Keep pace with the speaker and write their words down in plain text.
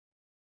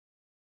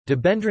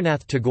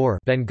Debendranath Tagore,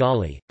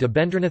 Bengali,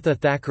 Debendranath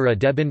Thakur,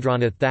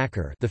 Debendranath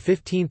Thakur, the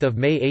 15th of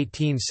May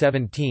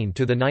 1817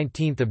 to the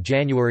 19th of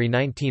January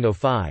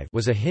 1905,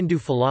 was a Hindu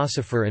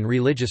philosopher and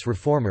religious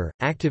reformer,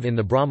 active in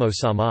the Brahmo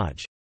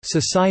Samaj,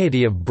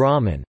 Society of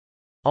Brahman,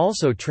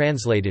 also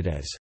translated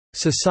as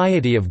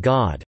Society of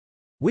God,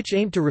 which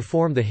aimed to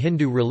reform the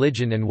Hindu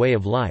religion and way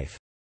of life.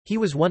 He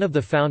was one of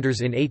the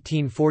founders in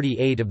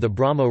 1848 of the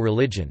Brahmo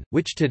religion,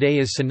 which today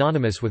is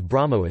synonymous with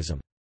Brahmoism.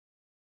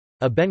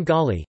 A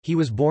Bengali, he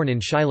was born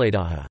in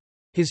Shailedaha.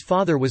 His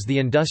father was the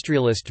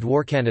industrialist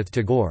Debendranath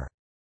Tagore.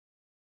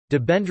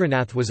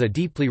 Debendranath was a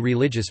deeply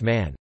religious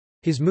man.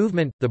 His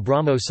movement, the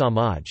Brahmo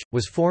Samaj,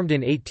 was formed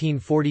in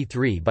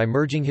 1843 by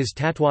merging his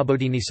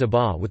Tatwabodhini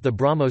Sabha with the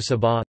Brahmo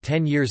Sabha,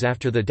 10 years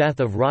after the death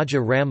of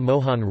Raja Ram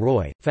Mohan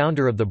Roy,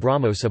 founder of the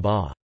Brahmo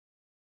Sabha.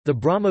 The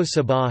Brahmo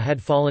Sabha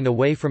had fallen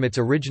away from its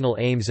original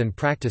aims and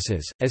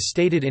practices, as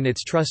stated in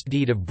its trust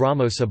deed of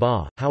Brahmo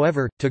Sabha,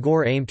 however,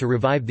 Tagore aimed to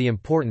revive the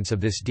importance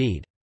of this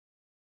deed.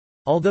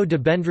 Although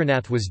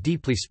Debendranath was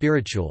deeply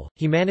spiritual,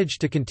 he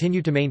managed to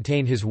continue to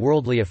maintain his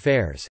worldly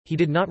affairs. He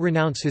did not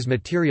renounce his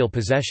material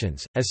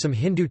possessions, as some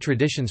Hindu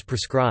traditions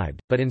prescribed,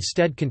 but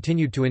instead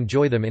continued to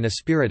enjoy them in a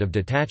spirit of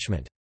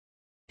detachment.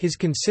 His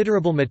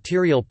considerable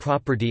material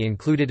property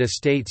included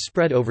estates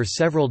spread over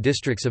several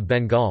districts of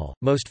Bengal,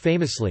 most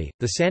famously,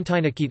 the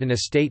Santiniketan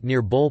estate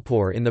near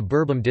Bolpur in the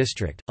Birbhum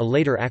district, a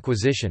later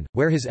acquisition,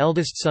 where his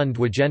eldest son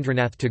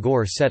Debendranath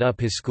Tagore set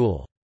up his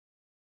school.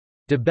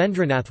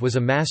 Debendranath was a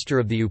master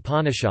of the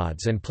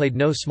Upanishads and played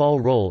no small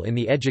role in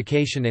the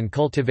education and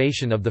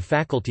cultivation of the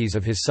faculties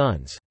of his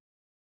sons.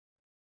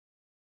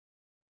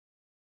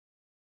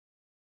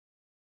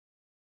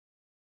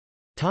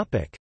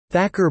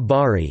 Thakur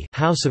Bari,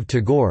 House of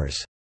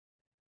Tagores.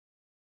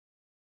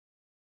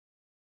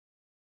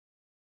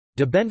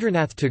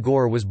 Debendranath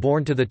Tagore was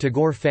born to the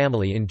Tagore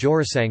family in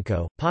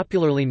Jorasanko,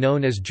 popularly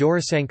known as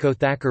Jorasanko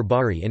Thakur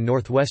Bari in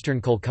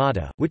northwestern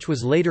Kolkata, which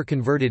was later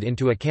converted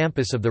into a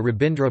campus of the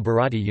Rabindra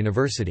Bharati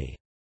University.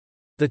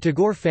 The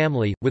Tagore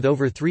family, with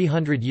over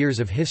 300 years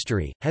of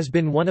history, has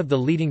been one of the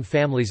leading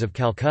families of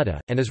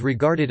Calcutta, and is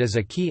regarded as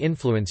a key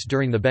influence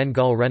during the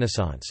Bengal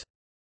Renaissance.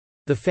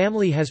 The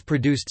family has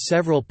produced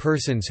several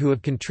persons who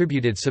have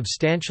contributed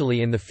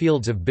substantially in the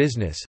fields of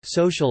business,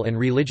 social and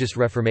religious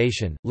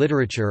reformation,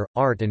 literature,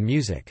 art and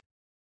music.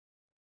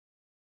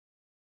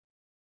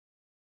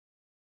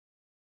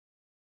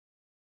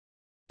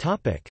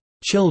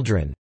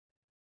 Children.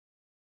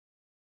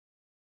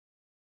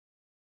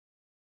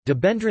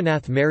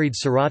 Debendranath married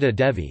Sarada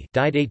Devi,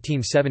 died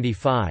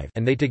 1875,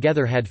 and they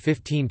together had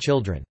 15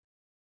 children.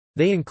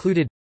 They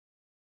included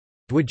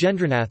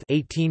Debendranath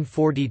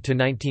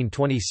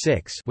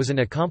 (1840–1926) was an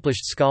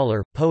accomplished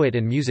scholar, poet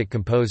and music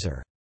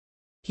composer.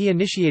 He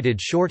initiated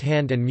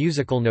shorthand and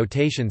musical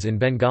notations in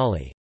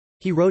Bengali.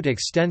 He wrote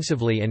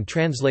extensively and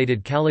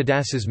translated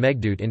Kalidas's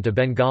Meghdut into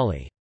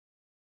Bengali.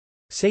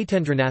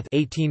 Satyendranath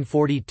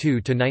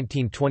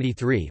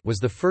 (1842–1923) was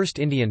the first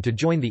Indian to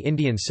join the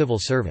Indian civil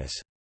service.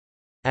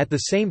 At the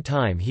same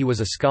time he was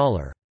a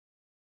scholar.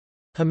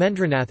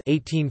 Hemendranath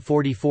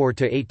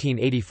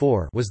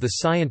 (1844–1884) was the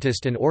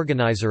scientist and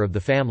organizer of the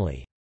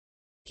family.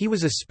 He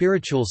was a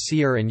spiritual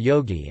seer and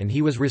yogi, and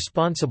he was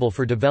responsible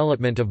for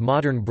development of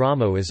modern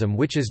Brahmoism,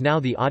 which is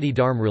now the Adi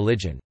Dharm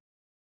religion.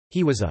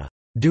 He was a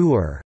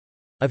doer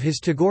of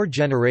his Tagore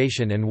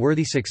generation and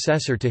worthy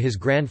successor to his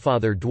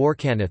grandfather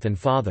Dwarkanath and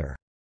father.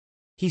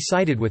 He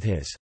sided with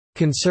his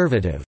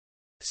conservative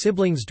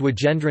siblings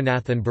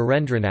Debendranath and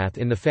Birendranath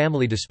in the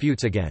family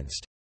disputes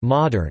against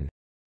modern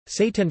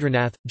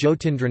Satyendranath,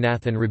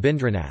 Jyotindranath and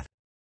Rabindranath.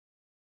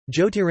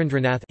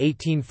 Jyotirindranath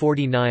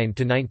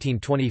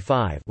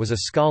 (1849–1925) was a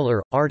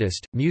scholar,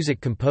 artist,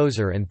 music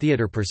composer and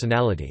theatre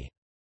personality.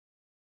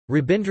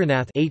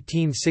 Rabindranath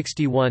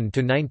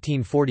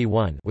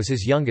 (1861–1941) was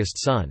his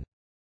youngest son.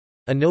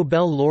 A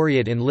Nobel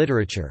laureate in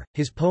literature,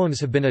 his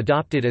poems have been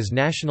adopted as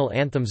national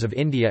anthems of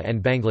India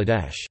and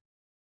Bangladesh.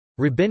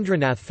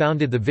 Rabindranath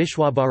founded the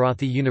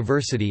Vishwabharathi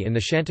University in the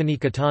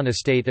Shantiniketan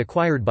estate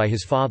acquired by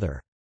his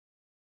father.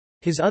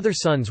 His other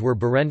sons were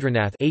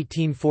Birendranath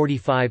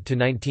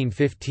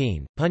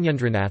 (1845–1915),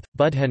 Punyendranath,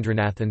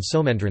 Budhendranath and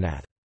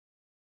Somendranath.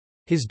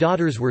 His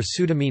daughters were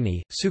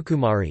Sudamini,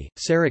 Sukumari,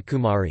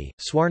 Saratkumari,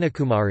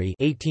 Swarnakumari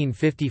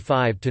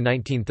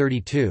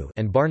 (1855–1932),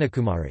 and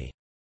Barnakumari.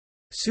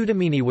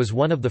 Sudamini was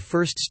one of the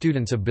first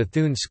students of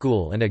Bethune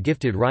School and a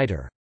gifted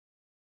writer.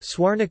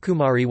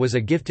 Swarnakumari was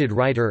a gifted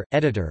writer,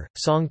 editor,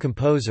 song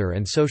composer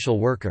and social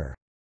worker.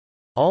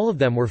 All of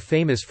them were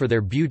famous for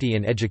their beauty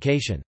and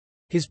education.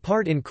 His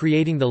part in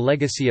creating the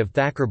legacy of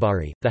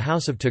Thakurbari, the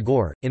House of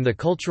Tagore, in the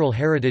cultural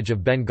heritage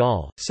of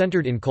Bengal,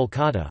 centered in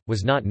Kolkata,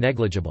 was not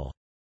negligible.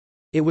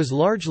 It was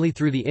largely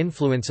through the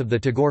influence of the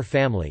Tagore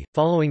family,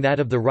 following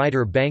that of the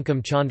writer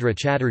Bankim Chandra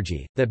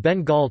Chatterjee, that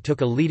Bengal took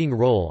a leading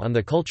role on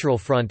the cultural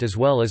front as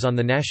well as on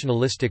the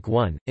nationalistic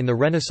one, in the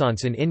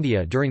Renaissance in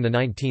India during the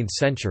 19th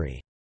century.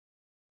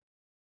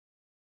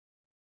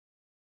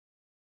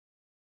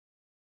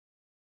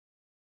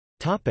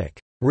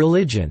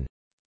 Religion.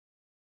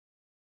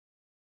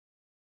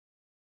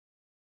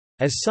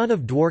 As son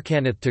of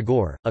Dwarkanath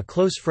Tagore, a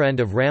close friend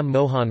of Ram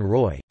Mohan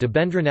Roy,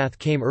 Debendranath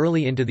came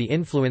early into the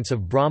influence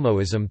of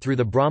Brahmoism through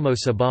the Brahmo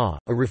Sabha,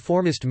 a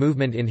reformist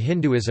movement in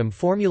Hinduism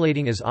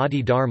formulating as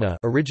Adi Dharma,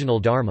 original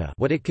Dharma,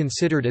 what it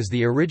considered as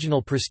the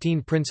original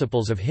pristine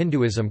principles of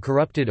Hinduism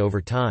corrupted over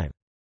time.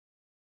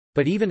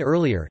 But even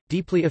earlier,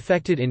 deeply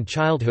affected in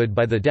childhood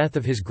by the death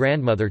of his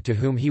grandmother to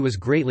whom he was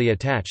greatly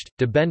attached,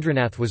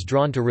 Debendranath was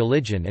drawn to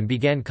religion and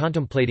began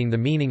contemplating the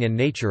meaning and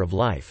nature of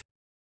life.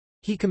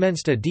 He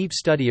commenced a deep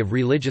study of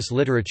religious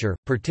literature,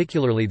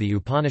 particularly the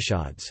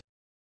Upanishads.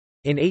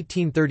 In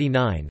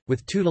 1839,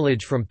 with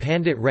tutelage from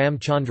Pandit Ram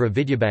Chandra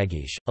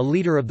Vidyabhagish, a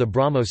leader of the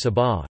Brahmo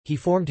Sabha, he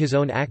formed his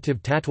own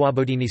active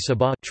Tatwabodhini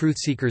Sabha Truth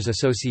Seekers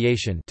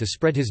Association to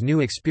spread his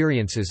new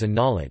experiences and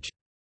knowledge.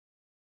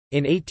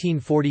 In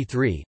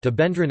 1843,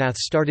 Debendranath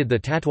started the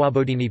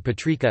Tatwabodhini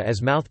Patrika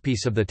as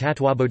mouthpiece of the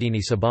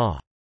Tatwabodhini Sabha.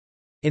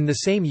 In the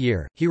same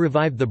year, he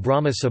revived the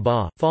Brahmo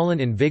Sabha, fallen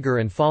in vigour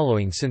and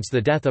following since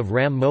the death of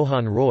Ram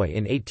Mohan Roy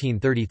in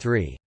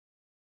 1833.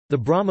 The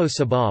Brahmo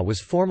Sabha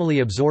was formally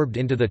absorbed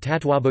into the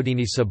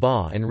Tatwabodhini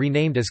Sabha and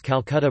renamed as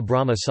Calcutta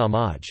Brahma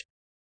Samaj.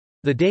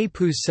 The day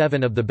Puz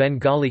 7 of the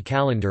Bengali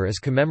calendar is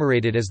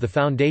commemorated as the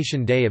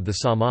foundation day of the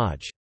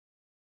Samaj.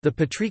 The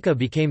Patrika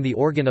became the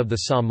organ of the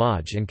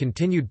Samaj and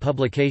continued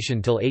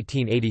publication till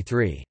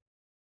 1883.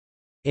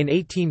 In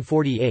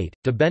 1848,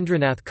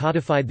 Debendranath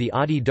codified the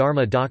Adi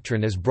Dharma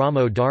doctrine as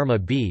Brahmo Dharma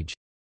Bij,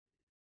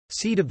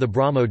 seed of the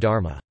Brahmo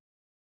Dharma.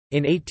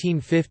 In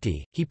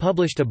 1850, he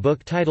published a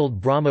book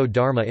titled Brahmo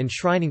Dharma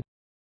enshrining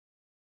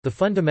the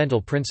fundamental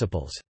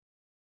principles.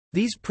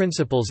 These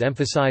principles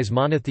emphasize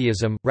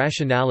monotheism,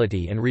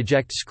 rationality and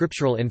reject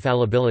scriptural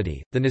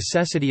infallibility, the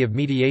necessity of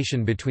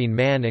mediation between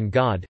man and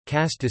God,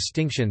 caste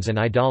distinctions and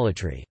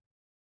idolatry.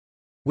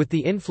 With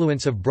the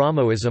influence of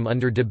Brahmoism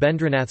under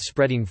Debendranath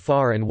spreading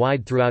far and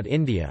wide throughout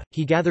India,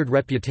 he gathered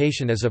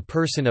reputation as a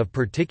person of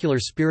particular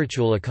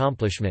spiritual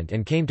accomplishment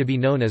and came to be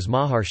known as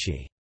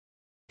Maharshi.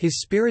 His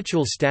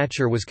spiritual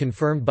stature was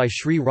confirmed by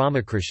Sri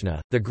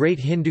Ramakrishna, the great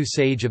Hindu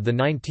sage of the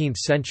 19th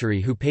century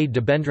who paid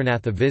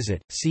Debendranath a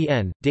visit.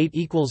 Cn. Date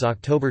 =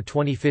 October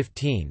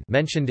 2015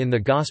 mentioned in the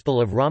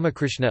Gospel of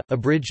Ramakrishna,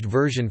 abridged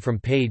version from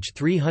page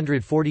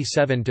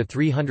 347 to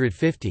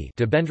 350.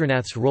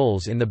 Debendranath's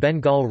roles in the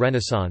Bengal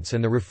Renaissance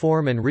and the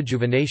reform and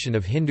rejuvenation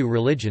of Hindu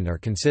religion are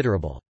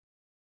considerable.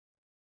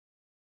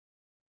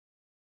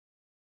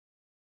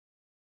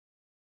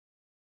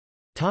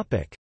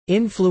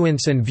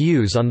 Influence and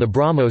views on the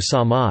Brahmo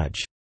Samaj.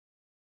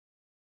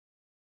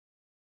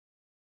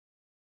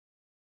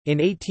 In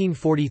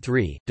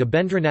 1843,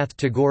 Debendranath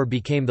Tagore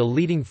became the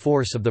leading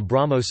force of the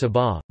Brahmo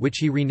Sabha, which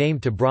he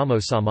renamed to Brahmo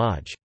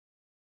Samaj.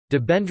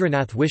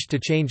 Debendranath wished to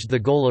change the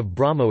goal of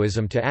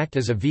Brahmoism to act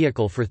as a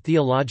vehicle for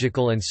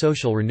theological and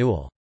social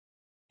renewal.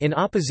 In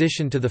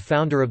opposition to the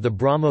founder of the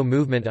Brahmo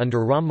movement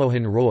under Ram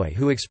Mohan Roy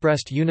who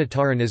expressed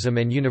Unitarianism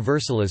and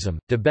Universalism,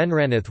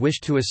 Debendranath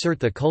wished to assert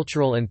the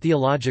cultural and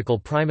theological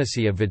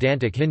primacy of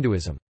Vedantic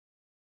Hinduism.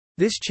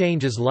 This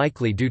change is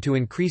likely due to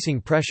increasing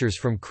pressures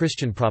from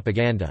Christian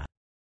propaganda.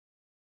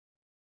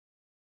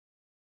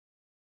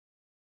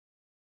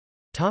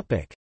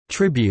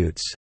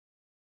 Tributes.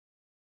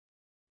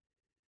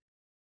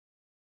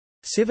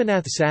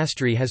 Sivanath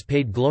Sastry has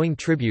paid glowing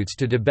tributes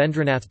to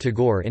Debendranath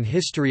Tagore in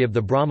History of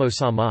the Brahmo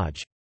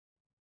Samaj.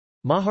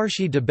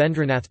 Maharshi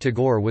Debendranath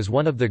Tagore was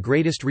one of the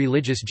greatest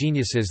religious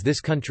geniuses this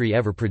country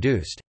ever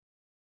produced.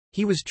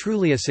 He was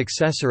truly a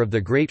successor of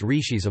the great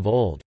rishis of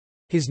old.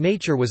 His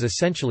nature was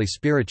essentially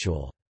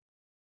spiritual.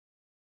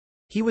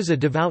 He was a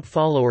devout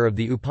follower of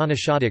the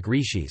Upanishadic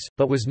rishis,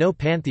 but was no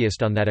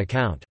pantheist on that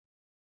account.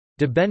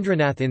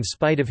 Debendranath, in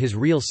spite of his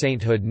real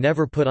sainthood,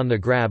 never put on the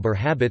grab or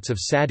habits of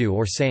sadhu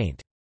or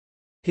saint.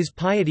 His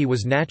piety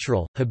was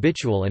natural,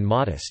 habitual and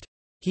modest.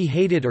 He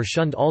hated or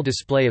shunned all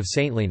display of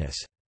saintliness.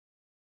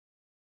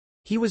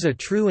 He was a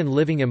true and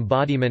living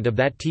embodiment of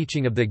that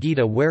teaching of the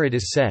Gita where it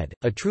is said,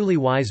 "A truly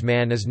wise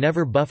man is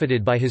never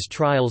buffeted by his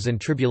trials and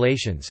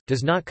tribulations,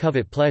 does not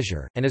covet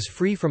pleasure, and is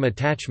free from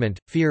attachment,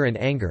 fear and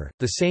anger,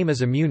 the same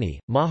as a muni."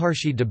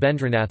 Maharshi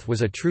Debendranath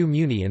was a true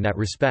muni in that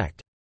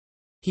respect.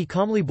 He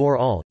calmly bore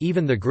all,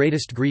 even the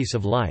greatest griefs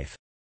of life.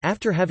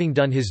 After having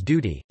done his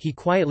duty, he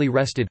quietly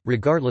rested,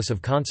 regardless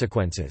of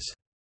consequences.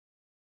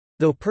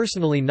 Though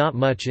personally not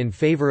much in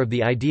favor of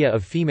the idea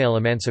of female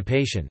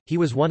emancipation, he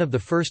was one of the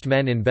first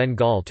men in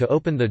Bengal to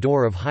open the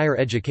door of higher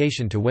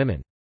education to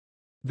women.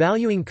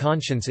 Valuing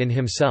conscience in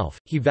himself,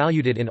 he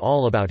valued it in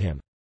all about him.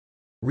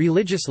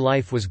 Religious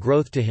life was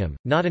growth to him,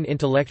 not an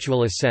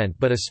intellectual assent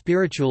but a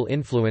spiritual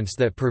influence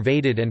that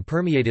pervaded and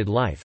permeated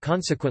life.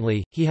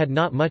 Consequently, he had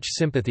not much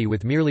sympathy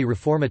with merely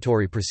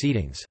reformatory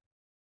proceedings.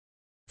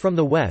 From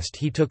the West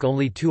he took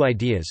only two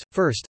ideas,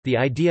 first, the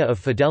idea of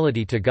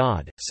fidelity to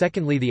God,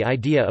 secondly the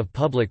idea of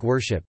public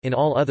worship. In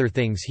all other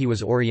things he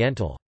was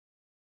Oriental.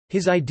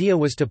 His idea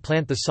was to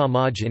plant the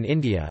Samaj in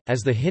India, as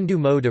the Hindu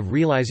mode of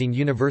realizing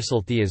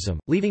universal theism,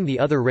 leaving the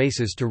other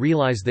races to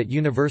realize that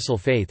universal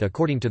faith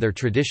according to their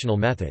traditional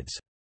methods.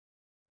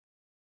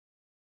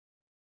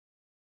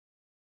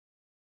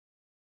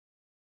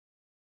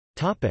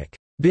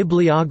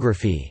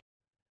 Bibliography.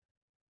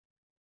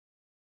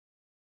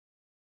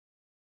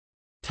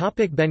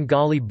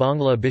 Bengali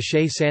Bangla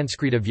Bishay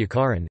Sanskrita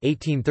Vyakaran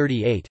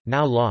 1838,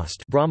 now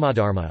lost.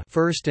 Brahmadharma,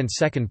 first and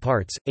second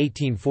parts,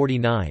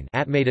 1849.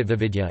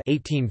 Atmadavidya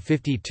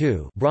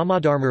 1852.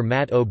 Brahmadharma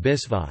Mat o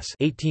Bisvas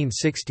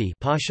 1860.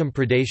 Pasham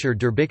Pradeshar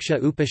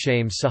Durbiksha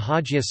Upashame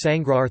Sahajya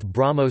Sangrarth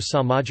Brahmo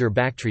Samajar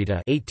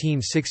Bhaktrita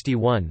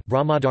 1861.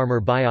 Brahmadharma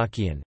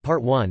Byakian,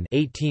 Part 1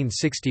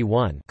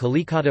 1861.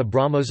 Kalikata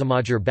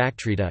Brahmosamajar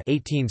Bhaktrita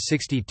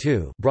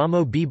 1862.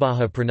 Brahmo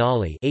Bibaha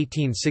Pranali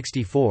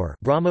 1864.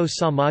 Brahmo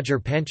Samajar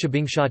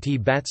Panchabingshati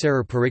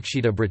Batsarar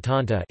Parikshita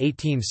Bratanta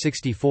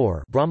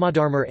 1864.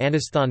 Brahmadharma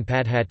Anasthan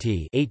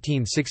Padhati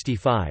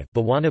 1865.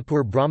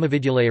 Bhawanapur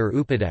Brahmavidyalayar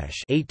Upadesh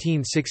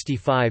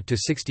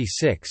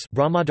 1865–66.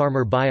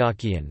 Brahmadharma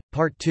Byakian,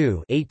 Part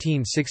 2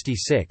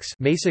 1866.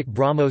 Masic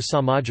Brahmo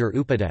Samajar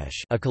Upadesh,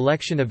 a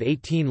collection of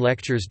 18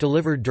 lectures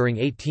delivered during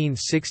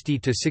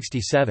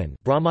 1860–67.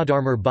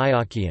 Brahmadharma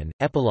Byakian,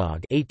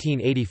 Epilogue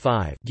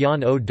 1885.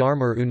 Gyan o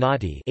Dharma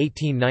Unnati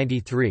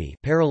 1893.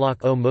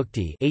 Paralak o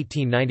Mukti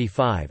 1895.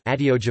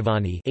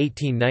 Adiojavani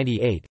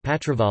 1898.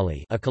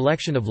 Patravali, a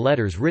collection of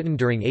letters written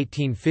during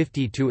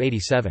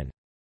 1850–87.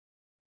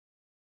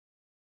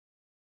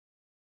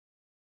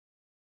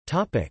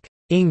 Topic: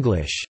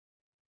 English.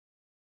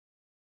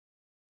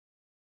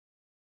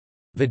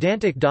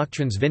 Vedantic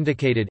Doctrines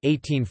Vindicated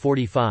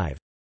 1845.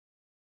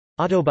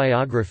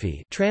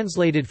 Autobiography,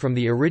 translated from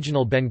the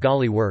original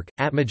Bengali work,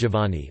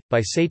 Atmajavani,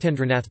 by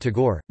Satendranath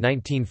Tagore,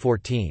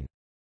 1914.